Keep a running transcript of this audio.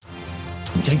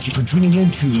Thank you for tuning in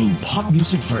to Pop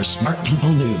Music for Smart People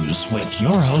News with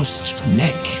your host,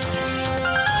 Nick.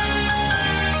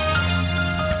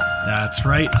 That's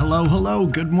right. Hello,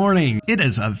 good morning. It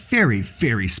is a very,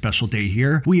 very special day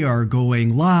here. We are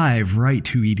going live right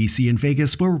to EDC in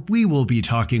Vegas, where we will be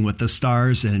talking with the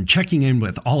stars and checking in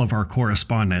with all of our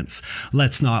correspondents.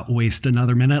 Let's not waste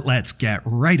another minute. Let's get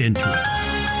right into it.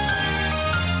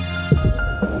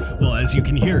 Well, as you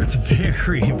can hear, it's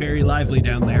very, very lively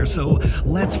down there. So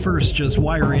let's first just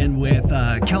wire in with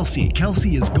Kelsey.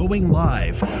 Kelsey is going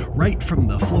live right from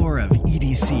the floor of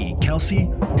EDC. Kelsey?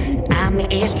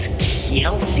 It's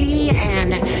Kelsey,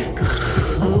 and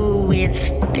who is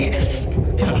this?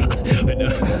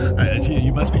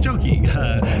 You must be joking,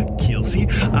 Kelsey.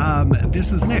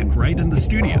 This is Nick, right in the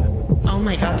studio. Oh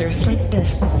my god, there's like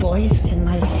this voice in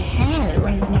my head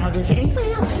right now. Does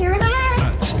anybody else hear that?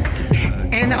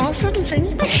 And also, does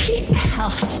anybody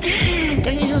else?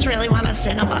 Don't you just really want to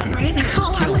Cinnabon right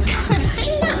now? Kelsey. Oh my god,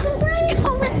 I know, right?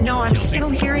 Oh my, no, I'm still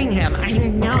hearing him. I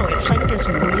know, it's like this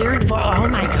weird voice. Oh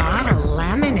my god, a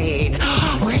lemonade.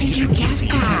 Where did you get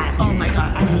that? Oh my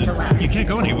god, I need a lemonade. You can't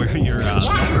go anywhere. You're,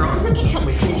 Yeah, girl, look at him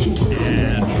with me.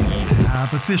 And we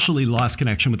have officially lost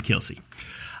connection with Kelsey.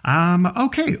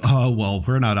 Okay. Well,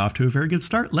 we're not off to a very good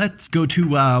start. Let's go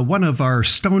to one of our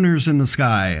stoners in the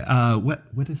sky.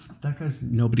 What is that guy's?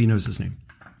 Nobody knows his name.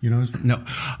 You know his name? No.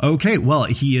 Okay. Well,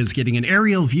 he is getting an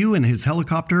aerial view in his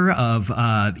helicopter of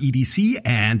EDC,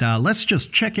 and let's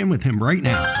just check in with him right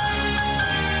now.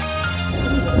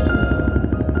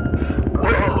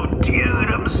 Whoa, dude,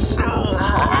 I'm so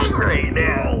hot right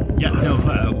now. Yeah. No.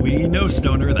 We know,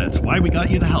 stoner. That's why we got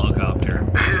you the helicopter.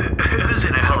 Who's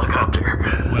in a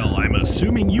helicopter? Well, I'm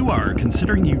assuming you are,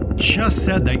 considering you just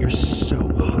said that you're so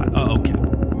hot. Oh, okay.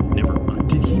 Never mind.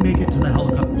 Did he make it to the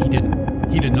helicopter? He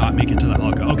didn't. He did not make it to the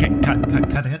helicopter. Okay,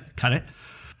 cut it.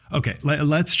 Okay,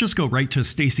 let's just go right to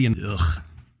Stacy and...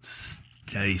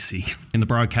 Stacy. In the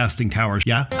broadcasting tower.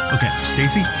 Yeah? Okay,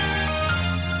 Stacy?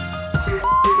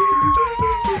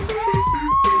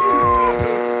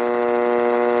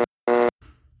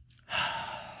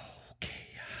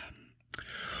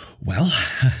 Well,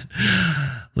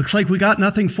 looks like we got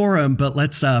nothing for him, but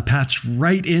let's patch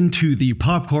right into the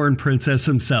Popcorn Princess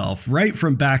himself, right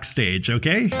from backstage,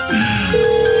 okay? Sorry,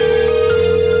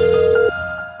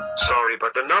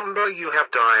 but the number you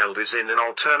have dialed is in an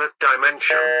alternate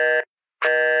dimension.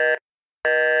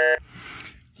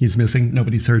 He's missing.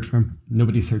 Nobody's heard from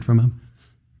him?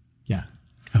 Yeah.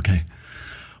 Okay.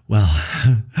 Well...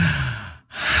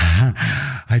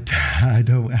 I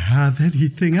don't have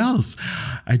anything else.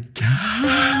 Oh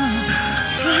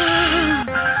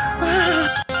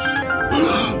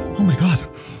my god.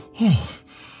 Oh,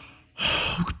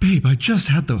 babe, I just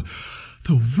had the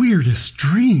weirdest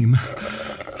dream.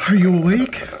 Are you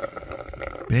awake?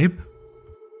 Babe?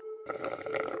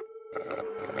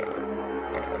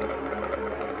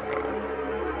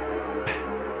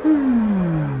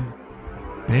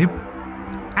 Babe?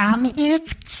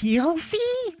 It's Kelsey?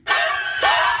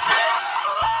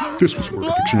 This was where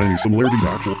the fiction any similarity to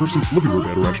actual persons living or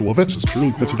dead or actual events is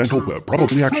purely coincidental, but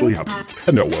probably actually happened.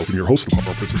 And now welcome your host, the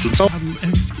Popcorn Princess himself.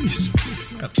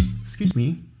 Excuse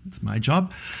me. It's my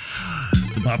job.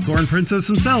 The Popcorn Princess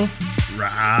himself,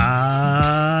 Ryan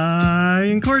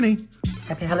Courtney.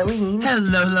 Happy Halloween.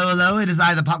 Hello. It is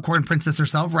I, the Popcorn Princess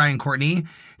herself, Ryan Courtney.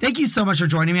 Thank you so much for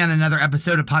joining me on another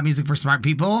episode of Pop Music for Smart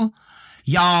People.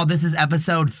 Y'all, this is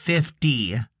episode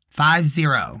 50. 50.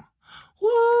 Woo.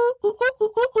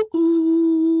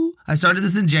 I started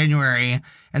this in January,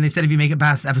 and they said if you make it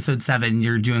past episode 7,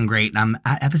 you're doing great. And I'm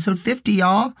at episode 50,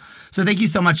 y'all. So thank you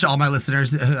so much to all my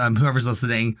listeners, whoever's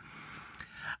listening.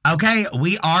 Okay,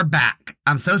 we are back.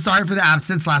 I'm so sorry for the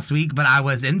absence last week, but I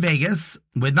was in Vegas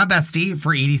with my bestie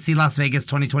for EDC Las Vegas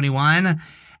 2021.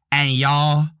 And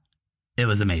y'all, it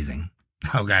was amazing.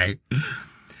 Okay.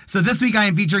 So this week I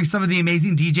am featuring some of the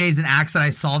amazing DJs and acts that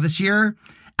I saw this year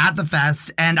at the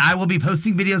fest, and I will be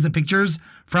posting videos and pictures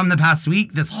from the past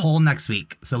week this whole next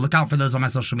week. So look out for those on my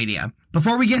social media.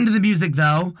 Before we get into the music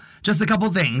though, just a couple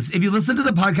things. If you listen to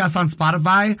the podcast on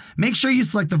Spotify, make sure you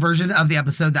select the version of the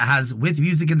episode that has with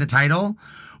music in the title,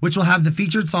 which will have the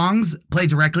featured songs play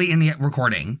directly in the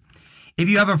recording. If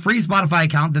you have a free Spotify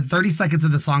account, then 30 seconds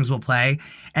of the songs will play.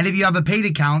 And if you have a paid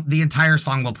account, the entire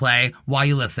song will play while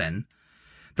you listen.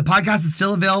 The podcast is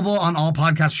still available on all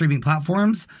podcast streaming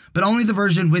platforms, but only the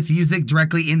version with music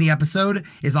directly in the episode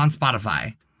is on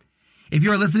Spotify. If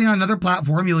you are listening on another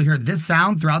platform, you'll hear this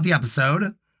sound throughout the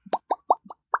episode.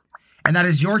 And that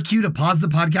is your cue to pause the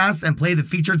podcast and play the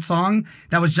featured song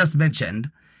that was just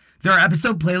mentioned. There are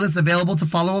episode playlists available to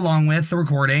follow along with the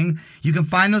recording. You can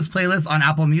find those playlists on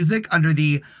Apple Music under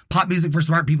the Pop Music for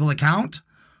Smart People account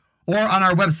or on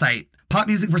our website,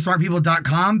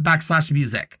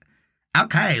 popmusicforsmartpeople.com/music.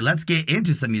 Okay, let's get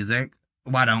into some music.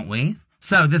 Why don't we?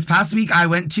 So this past week, I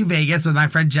went to Vegas with my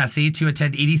friend Jesse to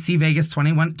attend EDC Vegas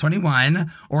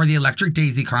 2021, or the Electric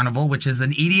Daisy Carnival, which is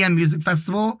an EDM music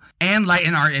festival and light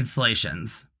and art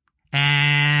installations.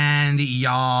 And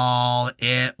y'all,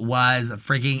 it was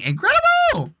freaking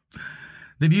incredible.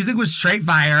 The music was straight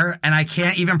fire, and I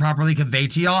can't even properly convey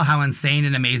to y'all how insane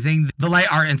and amazing the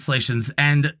light art installations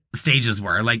and stages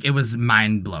were. Like, it was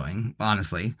mind-blowing,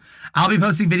 honestly. I'll be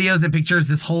posting videos and pictures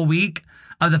this whole week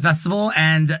of the festival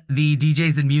and the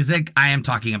DJs and music I am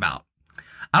talking about.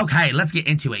 Okay, let's get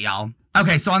into it, y'all.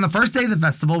 Okay, so on the first day of the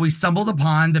festival, we stumbled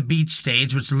upon the beach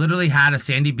stage, which literally had a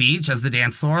sandy beach as the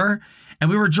dance floor. And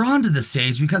we were drawn to the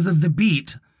stage because of the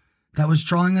beat that was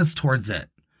drawing us towards it.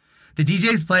 The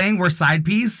DJs playing were Side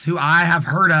Piece, who I have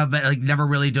heard of, but never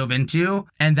really dove into.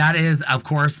 And that is, of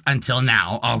course, Until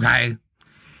Now, okay?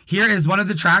 Here is one of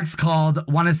the tracks called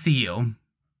Wanna See You.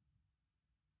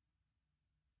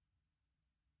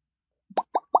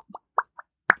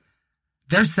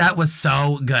 Their set was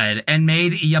so good and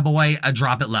made ya boy a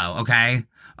drop it low, okay?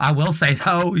 I will say,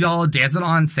 though, y'all, dancing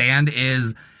on sand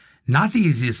is not the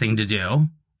easiest thing to do,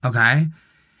 okay?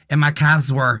 And my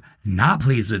calves were not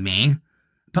pleased with me,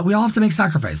 but we all have to make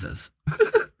sacrifices.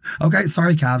 Okay,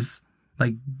 sorry, calves.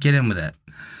 Get in with it.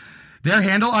 Their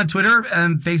handle on Twitter,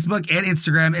 Facebook, and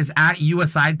Instagram is at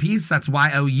YouASidePiece. That's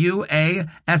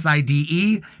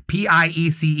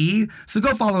YOUASIDEPIECE. So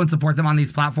go follow and support them on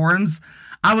these platforms.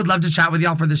 I would love to chat with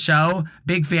y'all for the show.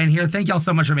 Big fan here. Thank y'all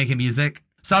so much for making music.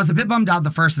 So I was a bit bummed out the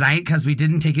first night because we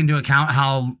didn't take into account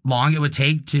how long it would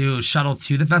take to shuttle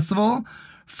to the festival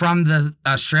from the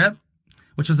strip,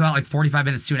 which was about 45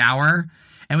 minutes to an hour.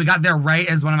 And we got there right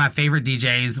as one of my favorite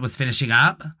DJs was finishing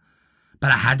up.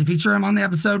 But I had to feature him on the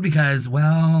episode because,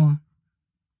 well,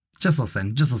 just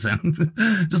listen. Just listen.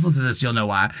 Just listen to this. You'll know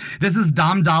why. This is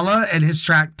Dom Dolla and his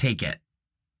track, Take It.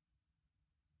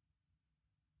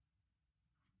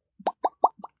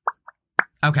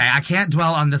 Okay, I can't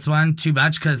dwell on this one too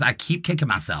much because I keep kicking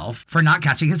myself for not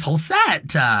catching his whole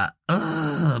set. But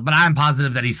I'm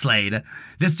positive that he slayed.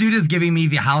 This dude is giving me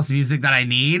the house music that I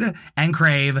need and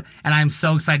crave, and I'm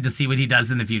so excited to see what he does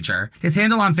in the future. His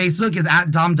handle on Facebook is at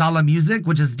Dom Dolla Music,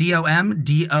 which is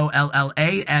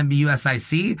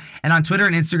DOMDOLLAMUSIC, and on Twitter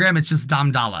and Instagram, it's just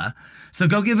Dom Dolla. So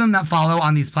go give him that follow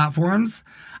on these platforms.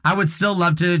 I would still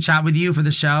love to chat with you for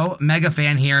the show. Mega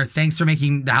fan here. Thanks for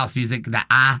making the house music that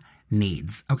I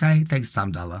needs. Okay, thanks,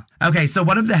 Dom Dolla. Okay, so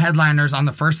one of the headliners on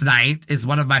the first night is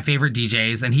one of my favorite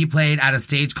DJs, and he played at a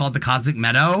stage called the Cosmic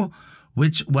Meadow,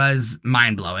 which was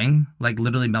mind-blowing,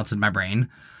 literally melted my brain.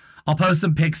 I'll post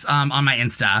some pics on my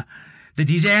Insta. The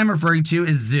DJ I'm referring to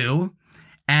is Zoo,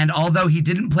 and although he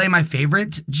didn't play my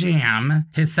favorite jam,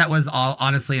 his set was all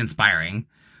honestly inspiring.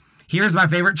 Here's my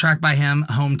favorite track by him,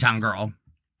 Hometown Girl.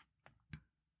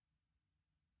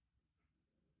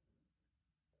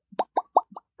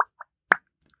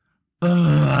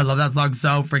 I love that song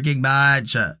so freaking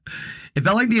much. It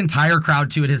felt like the entire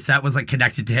crowd too at his set was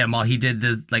connected to him while he did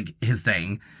this his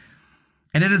thing.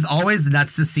 And it is always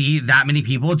nuts to see that many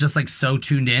people just so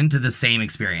tuned in to the same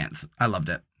experience. I loved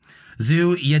it.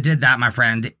 Zoo, you did that, my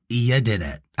friend. You did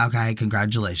it. Okay,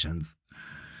 congratulations.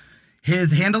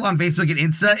 His handle on Facebook and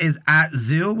Insta is at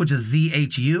Zoo, which is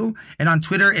ZHU, and on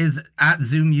Twitter is at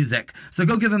Zoo Music. So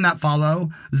go give him that follow.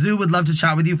 Zoo would love to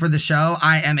chat with you for the show.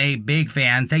 I am a big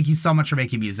fan. Thank you so much for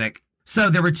making music.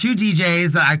 So there were two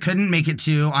DJs that I couldn't make it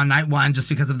to on night one just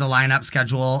because of the lineup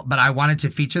schedule, but I wanted to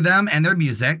feature them and their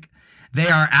music. They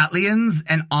are Atlians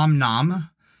and Omnom.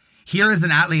 Here is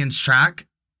an Atlians track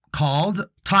called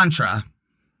Tantra.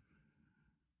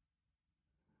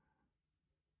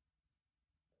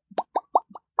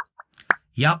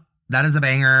 Yep, that is a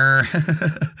banger.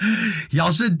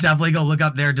 Y'all should definitely go look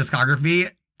up their discography.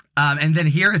 And then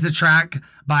here is a track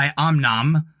by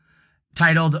Omnom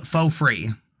titled Faux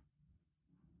Free.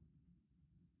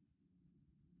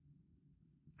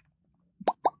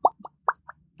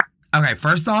 Okay,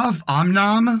 first off,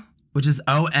 Omnom, which is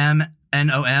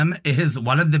OMNOM, is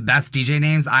one of the best DJ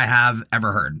names I have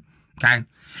ever heard. Okay?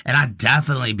 And I'd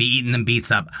definitely be eating them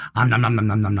beats up. Nom nom nom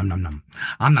nom nom nom nom nom.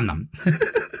 Nom nom.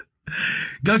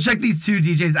 Go check these two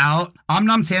DJs out.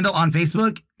 Omnom's handle on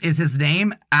Facebook is his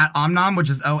name, at Omnom, which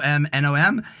is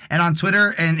OMNOM. And on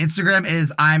Twitter and Instagram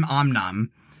is I'm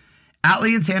Omnom.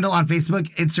 Aliens handle on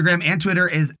Facebook, Instagram, and Twitter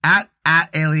is at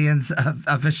Aliens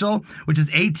Official, which is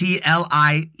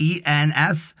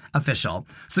ATLIENS Official.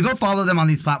 So go follow them on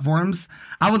these platforms.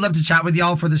 I would love to chat with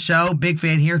y'all for the show. Big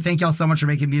fan here. Thank y'all so much for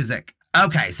making music.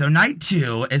 Okay, so night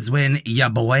 2 is when ya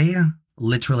boy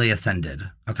literally ascended,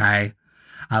 okay?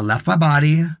 I left my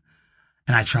body and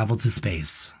I traveled to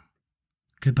space.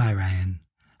 Goodbye, Ryan.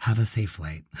 Have a safe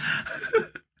flight.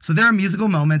 So there are musical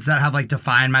moments that have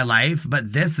defined my life,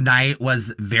 but this night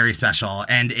was very special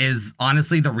and is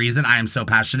honestly the reason I am so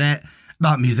passionate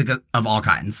about music of all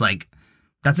kinds.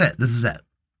 That's it. This is it.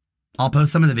 I'll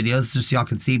post some of the videos just so y'all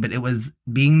can see, but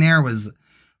being there was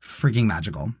freaking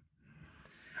magical.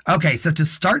 Okay, so to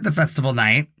start the festival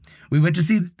night, we went to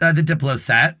see the Diplo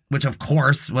set, which of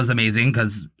course was amazing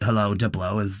because, hello,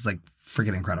 Diplo is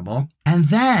freaking incredible. And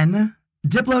then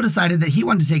Diplo decided that he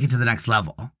wanted to take it to the next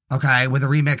level, okay, with a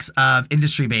remix of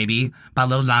Industry Baby by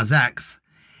Lil Nas X.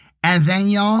 And then,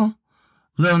 y'all,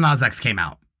 Lil Nas X came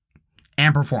out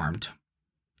and performed,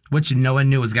 which no one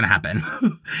knew was going to happen.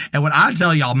 And when I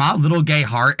tell y'all, my little gay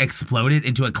heart exploded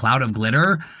into a cloud of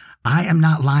glitter, I am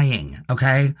not lying,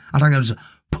 okay? I'm talking about just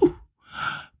poof,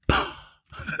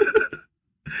 poof.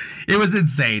 It was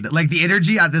insane. The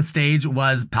energy at this stage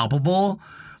was palpable.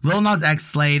 Lil Nas X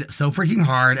slayed so freaking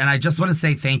hard, and I just want to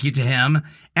say thank you to him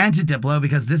and to Diplo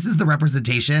because this is the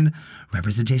representation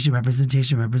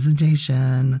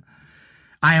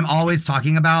I am always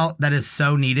talking about that is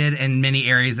so needed in many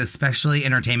areas, especially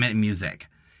entertainment and music.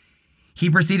 He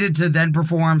proceeded to then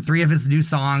perform 3 of his new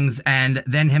songs, and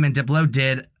then him and Diplo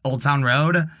did Old Town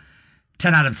Road.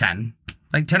 10 out of 10.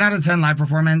 10 out of 10 live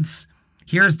performance.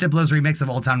 Here's Diplo's remix of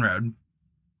Old Town Road.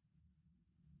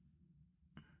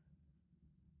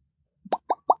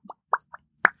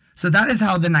 So that is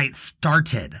how the night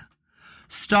started.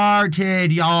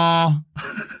 Started, y'all.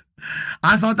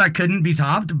 I thought that couldn't be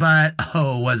topped, but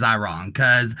oh, was I wrong?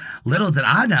 Because little did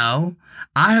I know,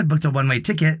 I had booked a one-way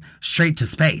ticket straight to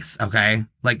space, okay?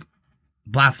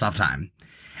 Blast off time.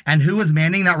 And who was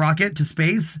manning that rocket to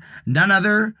space? None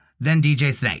other than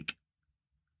DJ Snake.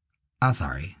 I'm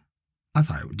sorry,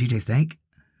 DJ Snake?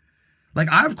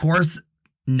 I, of course,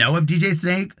 know of DJ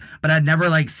Snake, but I'd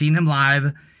never, seen him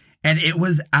live. And it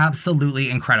was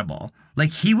absolutely incredible.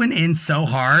 He went in so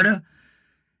hard,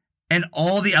 and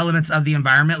all the elements of the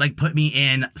environment, put me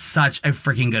in such a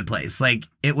freaking good place.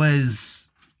 It was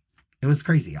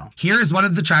crazy, y'all. Here's one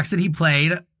of the tracks that he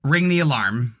played, Ring the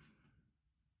Alarm.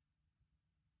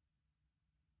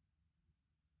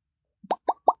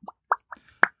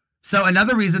 So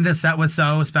another reason this set was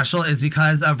so special is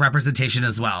because of representation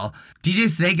as well. DJ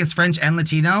Snake is French and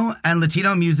Latino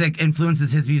music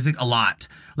influences his music a lot.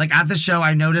 At the show,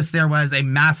 I noticed there was a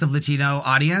massive Latino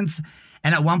audience,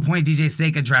 and at one point DJ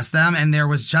Snake addressed them, and there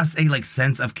was just a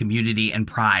sense of community and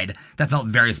pride that felt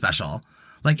very special.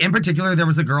 In particular, there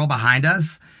was a girl behind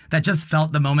us that just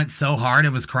felt the moment so hard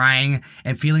and was crying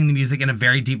and feeling the music in a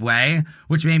very deep way,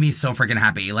 which made me so freaking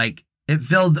happy. It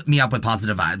filled me up with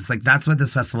positive vibes. That's what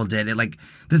this festival did.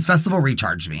 This festival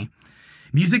recharged me.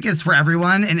 Music is for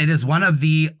everyone, and it is one of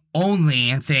the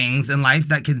only things in life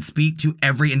that can speak to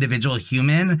every individual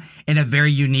human in a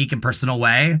very unique and personal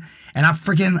way. And I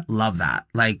freaking love that.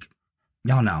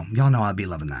 Y'all know I'd be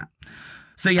loving that.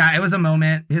 So yeah, it was a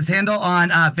moment. His handle on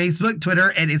Facebook,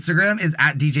 Twitter, and Instagram is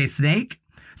at DJ Snake.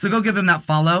 So go give him that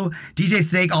follow. DJ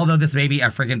Snake, although this may be a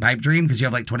freaking pipe dream because you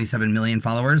have 27 million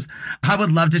followers, I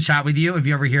would love to chat with you if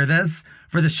you ever hear this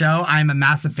for the show. I'm a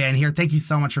massive fan here. Thank you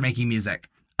so much for making music.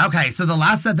 Okay, so the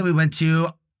last set that we went to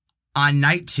on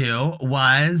night 2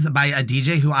 was by a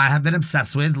DJ who I have been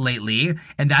obsessed with lately,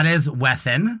 and that is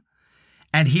Wethin.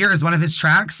 And here is one of his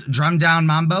tracks, Drum Down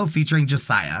Mambo featuring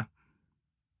Josiah.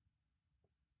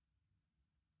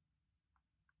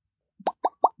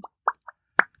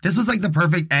 This was the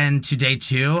perfect end to day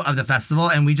 2 of the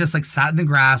festival, and we just sat in the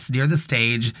grass near the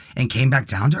stage and came back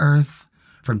down to earth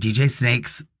from DJ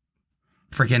Snake's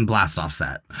freaking blast off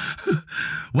set.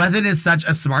 Wethin is such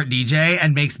a smart DJ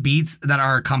and makes beats that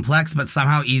are complex but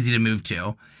somehow easy to move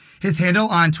to. His handle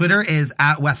on Twitter is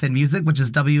at Wethin Music, which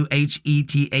is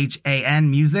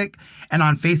WHETHAN Music, and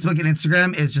on Facebook and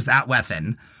Instagram is just at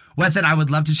Wethin. Wethin, I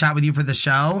would love to chat with you for the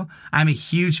show. I'm a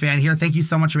huge fan here. Thank you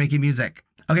so much for making music.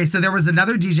 Okay, so there was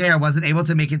another DJ I wasn't able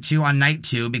to make it to on night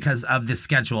 2 because of the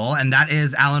schedule, and that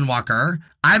is Alan Walker.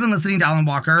 I've been listening to Alan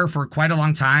Walker for quite a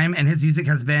long time, and his music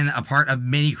has been a part of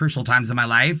many crucial times in my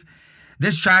life.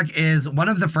 This track is one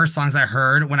of the first songs I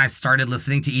heard when I started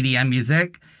listening to EDM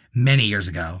music many years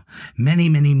ago. Many,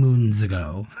 many moons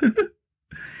ago.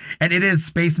 And it is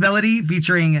Space Melody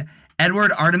featuring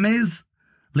Edward Artemis,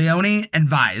 Leone, and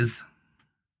Vise.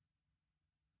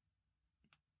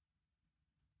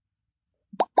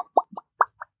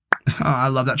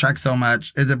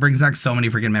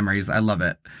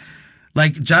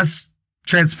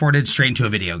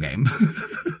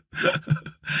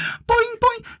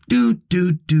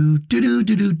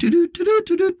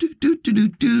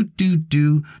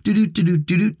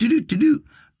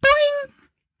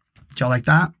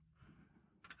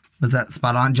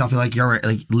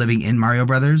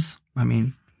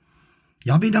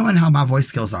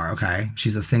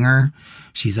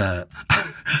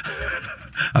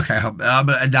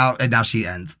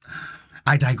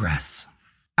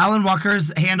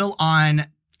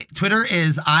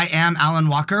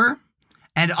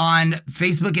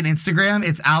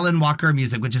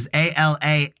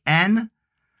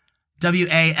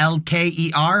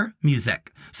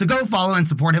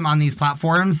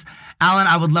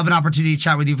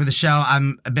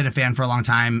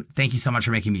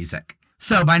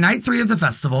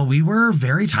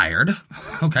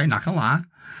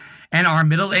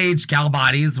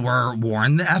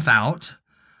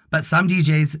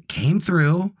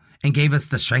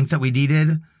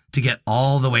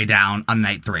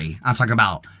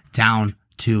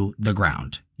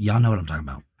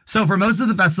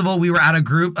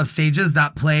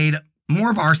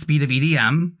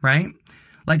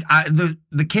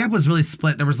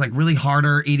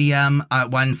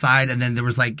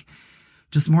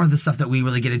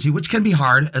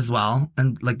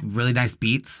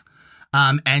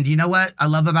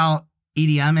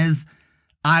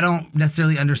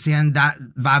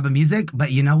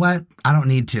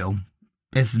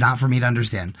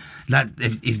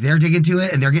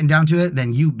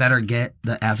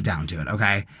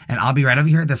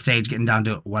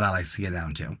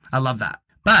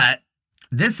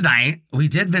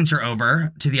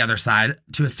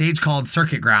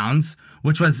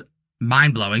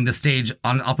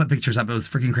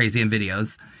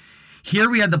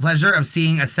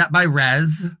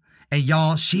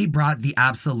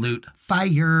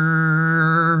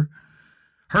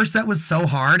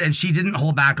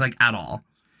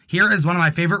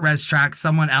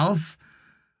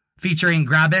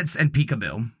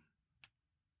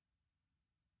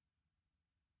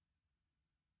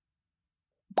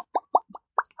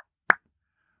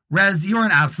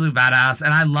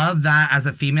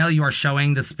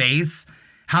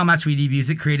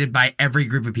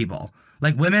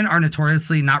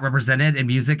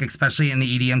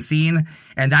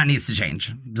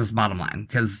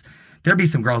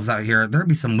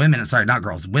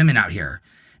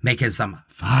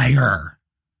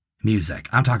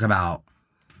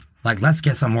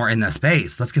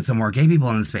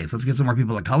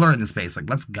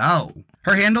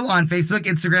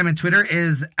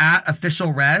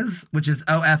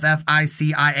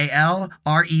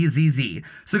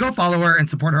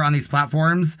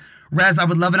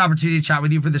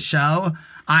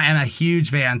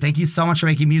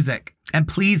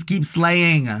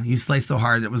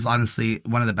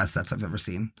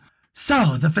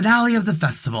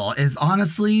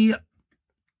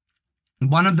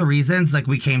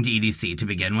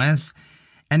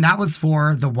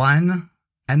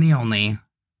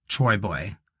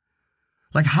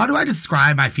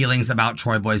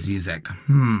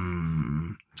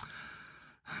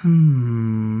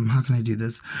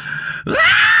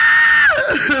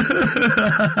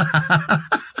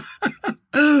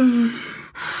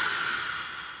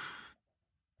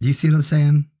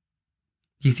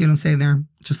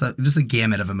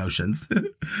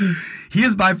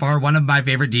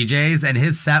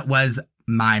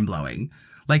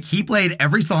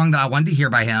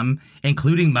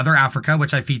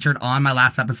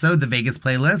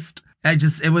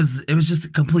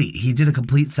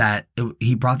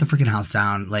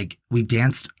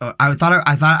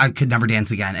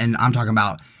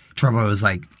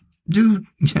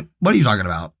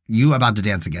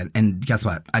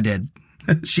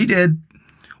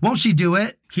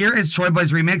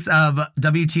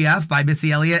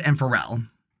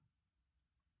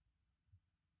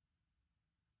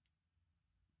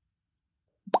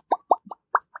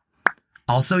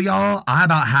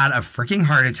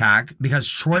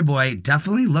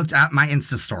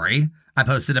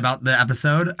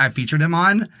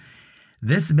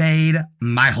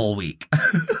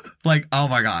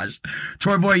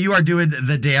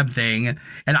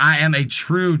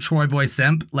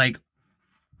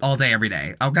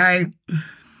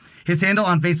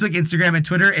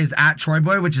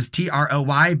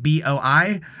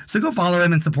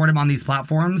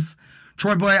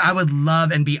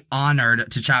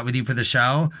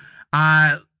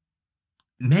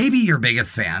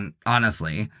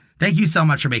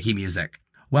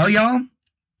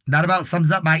 That about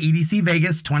sums up my EDC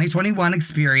Vegas 2021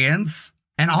 experience.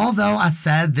 And although I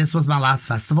said this was my last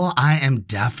festival, I am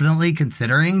definitely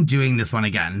considering doing this one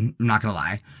again. I'm not going to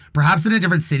lie. Perhaps in a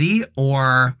different city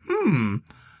or,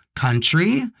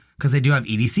 country, because they do have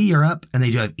EDC Europe and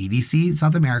they do have EDC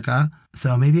South America.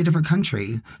 So maybe a different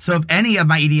country. So if any of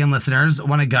my EDM listeners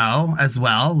want to go as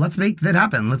well, let's make that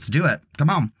happen. Let's do it. Come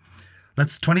on.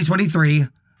 Let's 2023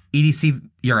 EDC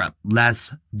Europe.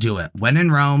 Let's do it. When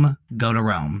in Rome, go to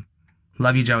Rome.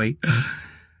 Love you, Joey.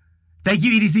 Thank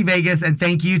you, EDC Vegas, and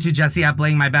thank you to Jesse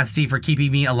Epling, my bestie, for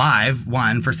keeping me alive,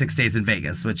 for 6 days in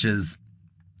Vegas, which is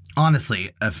honestly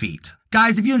a feat.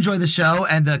 Guys, if you enjoy the show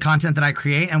and the content that I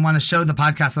create and want to show the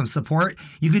podcast some support,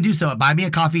 you can do so at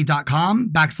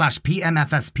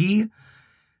buymeacoffee.com/PMFSP.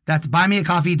 That's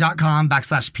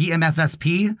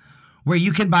buymeacoffee.com/PMFSP, where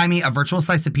you can buy me a virtual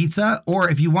slice of pizza, or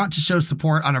if you want to show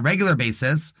support on a regular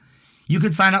basis, you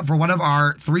can sign up for one of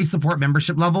our 3 support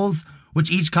membership levels, which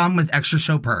each come with extra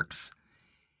show perks.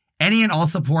 Any and all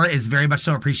support is very much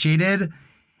so appreciated.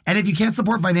 And if you can't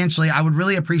support financially, I would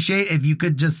really appreciate if you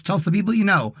could just tell some people you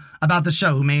know about the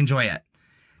show who may enjoy it.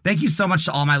 Thank you so much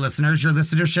to all my listeners. Your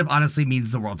listenership honestly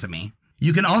means the world to me.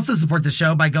 You can also support the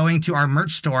show by going to our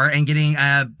merch store and getting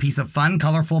a piece of fun,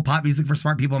 colorful pop music for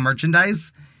smart people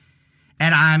merchandise.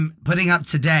 And I'm putting up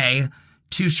today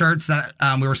 2 shirts that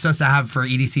we were supposed to have for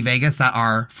EDC Vegas that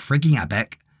are freaking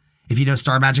epic. If you know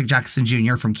Star Magic Jackson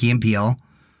Jr. from Key and Peele,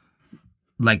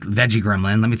 like Veggie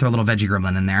Gremlin, let me throw a little Veggie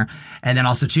Gremlin in there. And then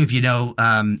also, too, if you know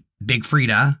Big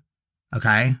Frida,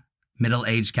 okay,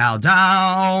 middle-aged gal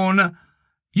down,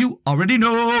 you already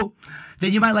know,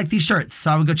 then you might like these shirts.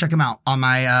 So I would go check them out on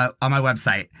my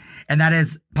website. And that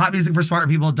is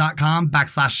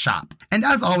popmusicforsmartpeople.com/shop. And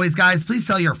as always, guys, please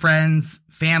tell your friends,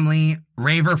 family,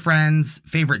 raver friends,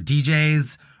 favorite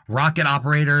DJs, rocket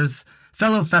operators,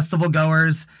 fellow festival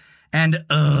goers, and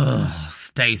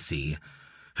Stacy,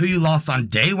 who you lost on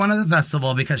day 1 of the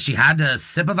festival because she had a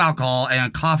sip of alcohol and a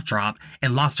cough drop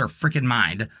and lost her freaking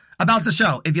mind, about the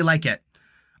show if you like it.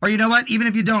 Or you know what? Even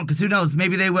if you don't, because who knows?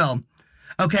 Maybe they will.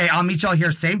 Okay, I'll meet y'all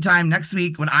here same time next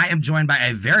week when I am joined by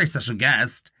a very special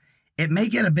guest. It may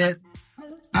get a bit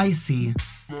icy.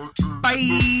 Bye!